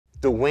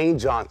Dwayne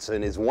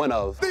Johnson is one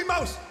of the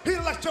most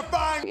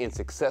electrifying and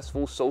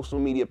successful social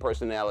media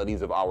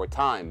personalities of our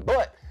time.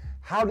 But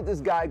how did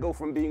this guy go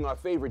from being our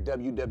favorite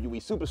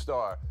WWE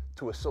superstar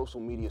to a social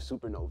media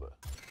supernova?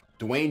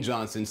 Dwayne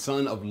Johnson,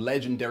 son of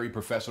legendary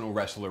professional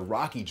wrestler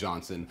Rocky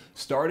Johnson,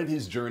 started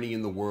his journey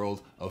in the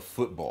world of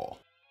football.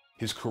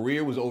 His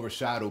career was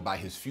overshadowed by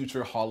his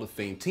future Hall of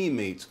Fame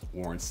teammates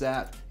Warren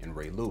Sapp and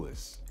Ray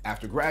Lewis.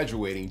 After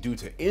graduating due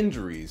to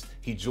injuries,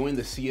 he joined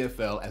the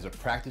CFL as a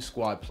practice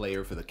squad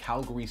player for the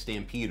Calgary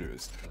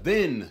Stampeders.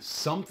 Then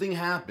something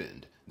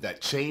happened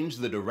that changed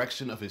the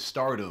direction of his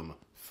stardom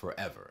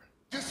forever.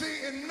 You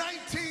see, in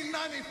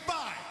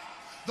 1995,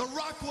 The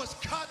Rock was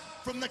cut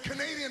from the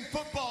Canadian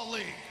Football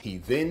League. He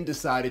then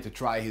decided to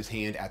try his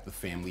hand at the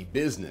family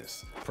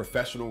business,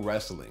 professional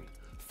wrestling.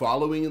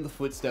 Following in the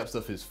footsteps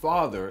of his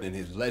father and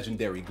his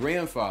legendary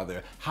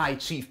grandfather, High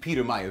Chief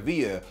Peter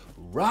Maivia,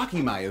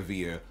 Rocky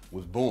Maivia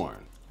was born.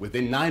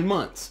 Within 9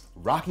 months,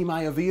 Rocky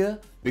Maivia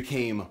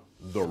became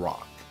The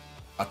Rock.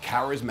 A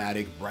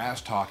charismatic,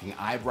 brass-talking,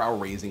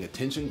 eyebrow-raising,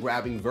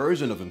 attention-grabbing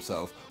version of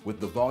himself with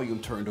the volume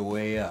turned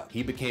way up.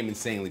 He became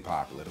insanely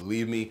popular.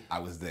 Believe me, I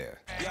was there.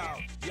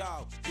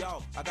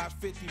 Yo, I got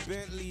 50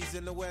 Bentleys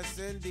in the West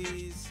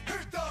Indies.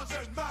 It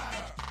doesn't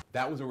matter.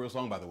 That was a real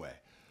song, by the way.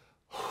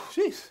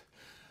 Jeez.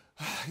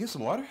 Get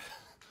some water.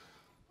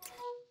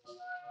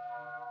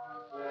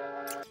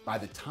 By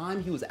the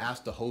time he was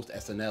asked to host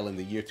SNL in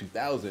the year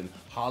 2000,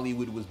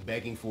 Hollywood was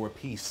begging for a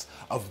piece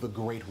of the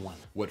great one.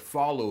 What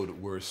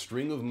followed were a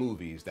string of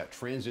movies that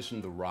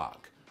transitioned The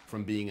Rock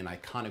from being an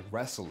iconic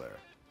wrestler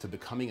to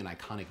becoming an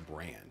iconic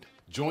brand.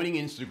 Joining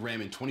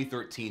Instagram in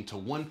 2013 to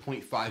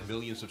 1.5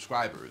 million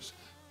subscribers,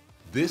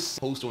 this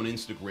post on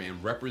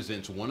Instagram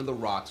represents one of The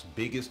Rock's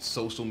biggest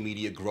social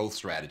media growth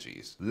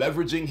strategies.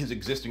 Leveraging his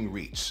existing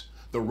reach,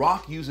 The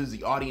Rock uses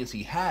the audience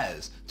he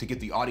has to get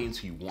the audience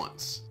he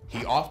wants.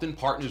 He often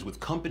partners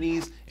with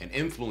companies and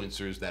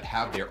influencers that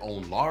have their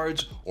own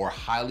large or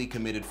highly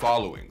committed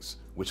followings,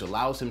 which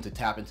allows him to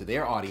tap into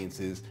their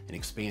audiences and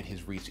expand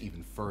his reach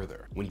even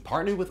further. When he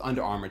partnered with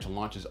Under Armour to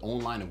launch his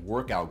own line of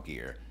workout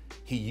gear,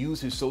 he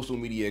used his social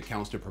media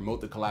accounts to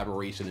promote the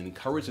collaboration and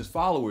encourage his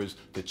followers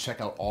to check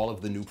out all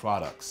of the new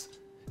products.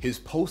 His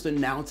post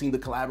announcing the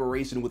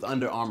collaboration with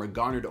Under Armour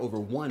garnered over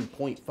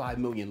 1.5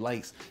 million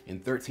likes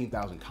and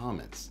 13,000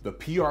 comments. The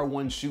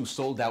PR1 shoe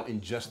sold out in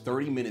just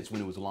 30 minutes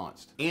when it was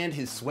launched, and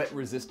his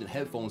sweat-resistant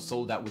headphones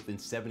sold out within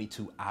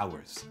 72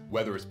 hours.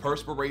 Whether it's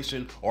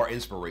perspiration or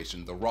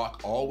inspiration, The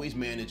Rock always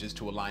manages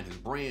to align his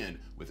brand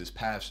with his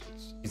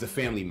passions. He's a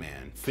family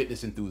man,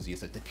 fitness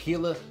enthusiast, a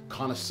tequila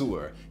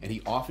connoisseur, and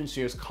he often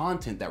shares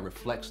content that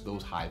reflects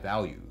those high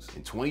values.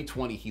 In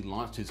 2020, he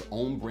launched his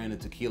own brand of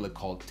tequila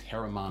called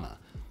Terramana,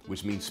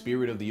 which means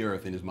spirit of the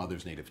earth in his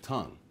mother's native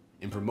tongue.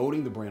 In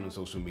promoting the brand on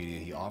social media,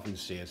 he often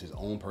shares his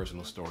own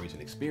personal stories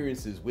and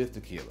experiences with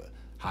tequila,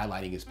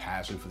 highlighting his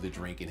passion for the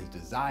drink and his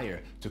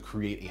desire to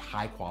create a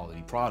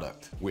high-quality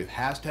product. With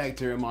hashtag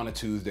Terramana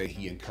Tuesday,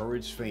 he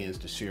encouraged fans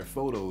to share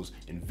photos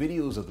and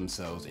videos of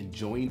themselves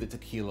enjoying the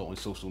tequila on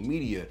social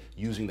media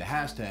using the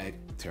hashtag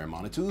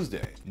Terramana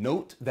Tuesday.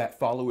 Note that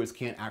followers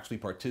can't actually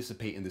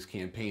participate in this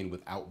campaign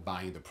without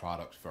buying the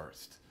product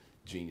first.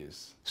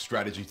 Genius.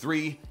 Strategy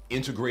 3,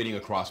 integrating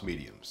across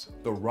mediums.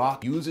 The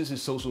Rock uses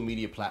his social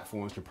media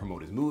platforms to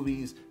promote his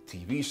movies,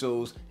 TV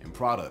shows, and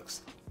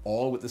products,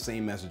 all with the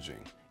same messaging.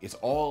 It's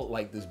all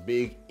like this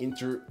big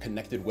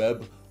interconnected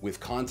web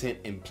with content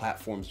and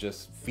platforms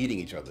just feeding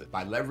each other.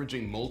 By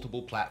leveraging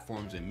multiple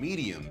platforms and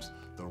mediums,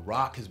 The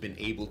Rock has been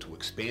able to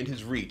expand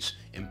his reach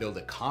and build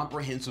a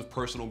comprehensive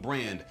personal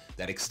brand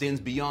that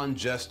extends beyond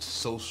just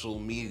social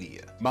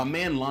media. My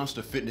man launched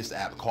a fitness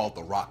app called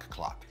The Rock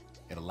Clock.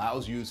 It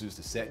allows users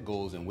to set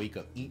goals and wake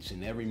up each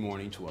and every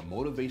morning to a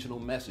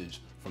motivational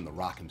message from The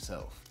Rock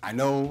himself. I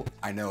know,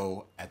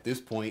 at this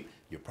point,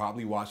 you're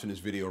probably watching this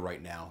video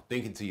right now,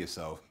 thinking to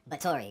yourself, but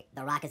Tori,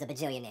 The Rock is a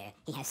bajillionaire.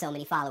 He has so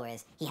many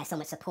followers. He has so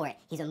much support.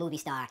 He's a movie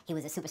star. He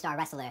was a superstar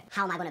wrestler.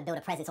 How am I gonna build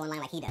a presence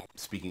online like he does?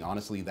 Speaking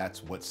honestly,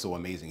 that's what's so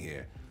amazing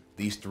here.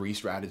 These 3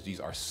 strategies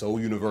are so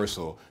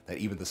universal that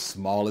even the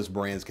smallest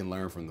brands can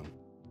learn from them.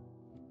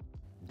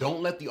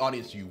 Don't let the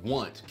audience you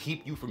want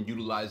keep you from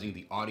utilizing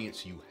the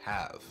audience you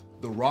have.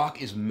 The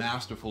Rock is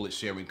masterful at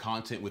sharing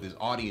content with his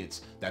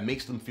audience that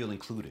makes them feel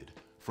included,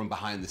 from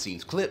behind the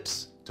scenes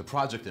clips to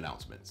project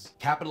announcements.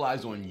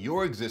 Capitalize on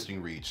your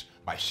existing reach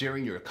by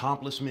sharing your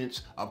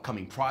accomplishments,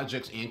 upcoming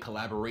projects, and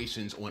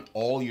collaborations on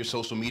all your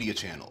social media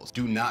channels.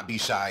 Do not be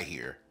shy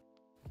here.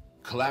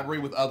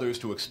 Collaborate with others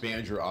to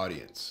expand your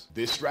audience.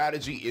 This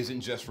strategy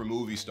isn't just for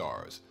movie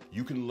stars.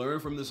 You can learn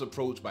from this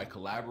approach by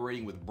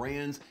collaborating with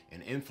brands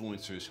and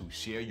influencers who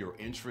share your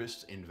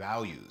interests and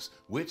values,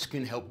 which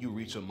can help you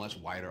reach a much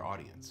wider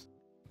audience.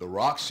 The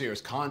Rock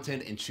shares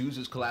content and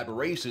chooses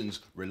collaborations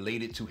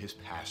related to his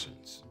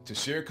passions. To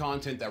share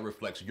content that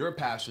reflects your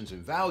passions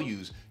and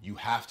values, you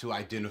have to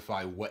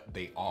identify what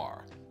they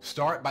are.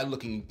 Start by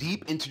looking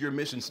deep into your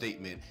mission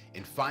statement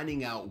and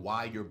finding out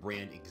why your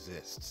brand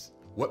exists.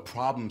 What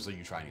problems are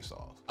you trying to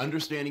solve?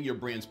 Understanding your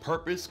brand's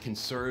purpose can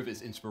serve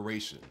as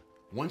inspiration.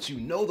 Once you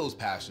know those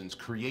passions,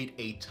 create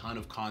a ton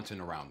of content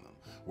around them,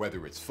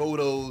 whether it's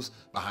photos,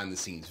 behind the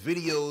scenes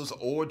videos,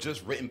 or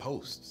just written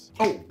posts.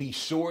 Oh, be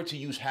sure to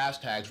use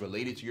hashtags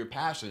related to your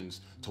passions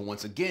to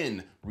once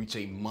again reach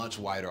a much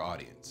wider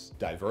audience.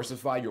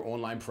 Diversify your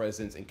online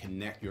presence and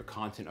connect your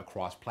content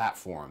across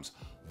platforms.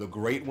 The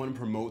Great One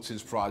promotes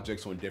his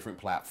projects on different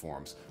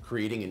platforms,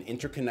 creating an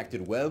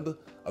interconnected web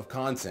of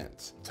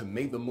content. To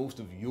make the most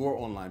of your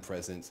online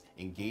presence,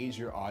 engage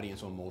your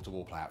audience on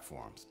multiple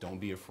platforms. Don't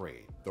be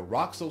afraid. The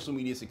Rock's social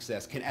media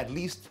success can at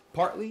least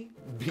partly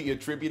be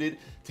attributed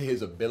to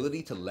his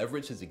ability to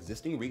leverage his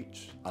existing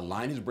reach,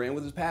 align his brand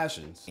with his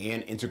passions,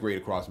 and integrate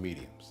across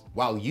mediums.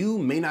 While you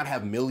may not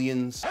have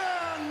millions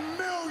And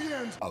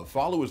millions of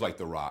followers like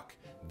The Rock,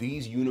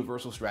 these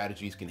universal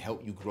strategies can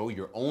help you grow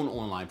your own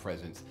online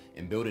presence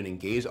and build an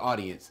engaged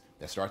audience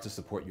that starts to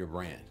support your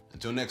brand.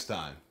 Until next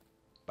time,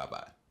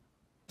 bye-bye.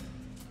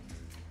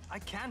 I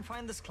can't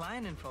find this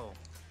client info.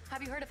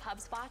 Have you heard of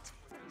HubSpot?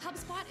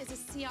 HubSpot is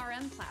a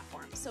CRM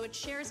platform, so it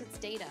shares its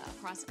data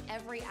across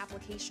every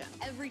application.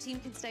 Every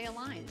team can stay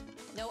aligned.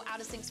 No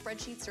out-of-sync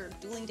spreadsheets or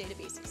dueling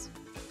databases.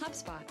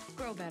 HubSpot.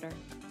 Grow better.